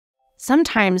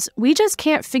Sometimes we just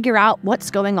can't figure out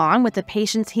what's going on with the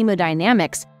patient's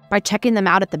hemodynamics by checking them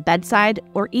out at the bedside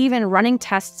or even running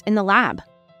tests in the lab.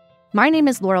 My name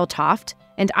is Lorrel Toft,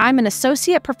 and I'm an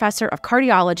associate professor of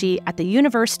cardiology at the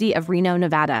University of Reno,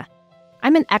 Nevada.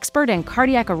 I'm an expert in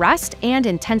cardiac arrest and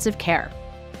intensive care.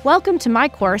 Welcome to my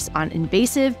course on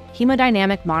invasive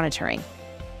hemodynamic monitoring.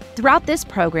 Throughout this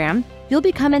program, you'll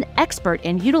become an expert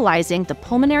in utilizing the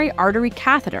pulmonary artery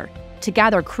catheter to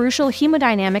gather crucial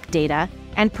hemodynamic data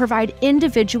and provide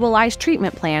individualized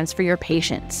treatment plans for your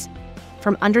patients.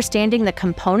 From understanding the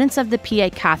components of the PA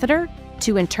catheter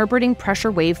to interpreting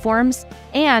pressure waveforms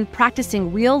and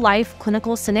practicing real-life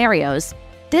clinical scenarios,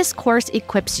 this course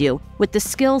equips you with the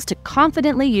skills to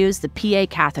confidently use the PA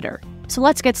catheter. So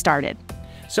let's get started.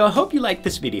 So I hope you liked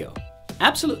this video.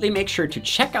 Absolutely make sure to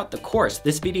check out the course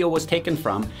this video was taken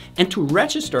from and to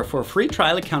register for a free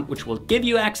trial account which will give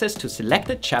you access to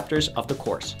selected chapters of the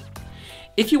course.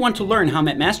 If you want to learn how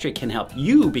MedMastery can help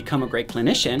you become a great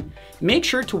clinician, make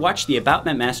sure to watch the About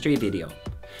MedMastery video.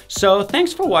 So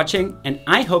thanks for watching, and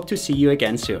I hope to see you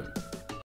again soon.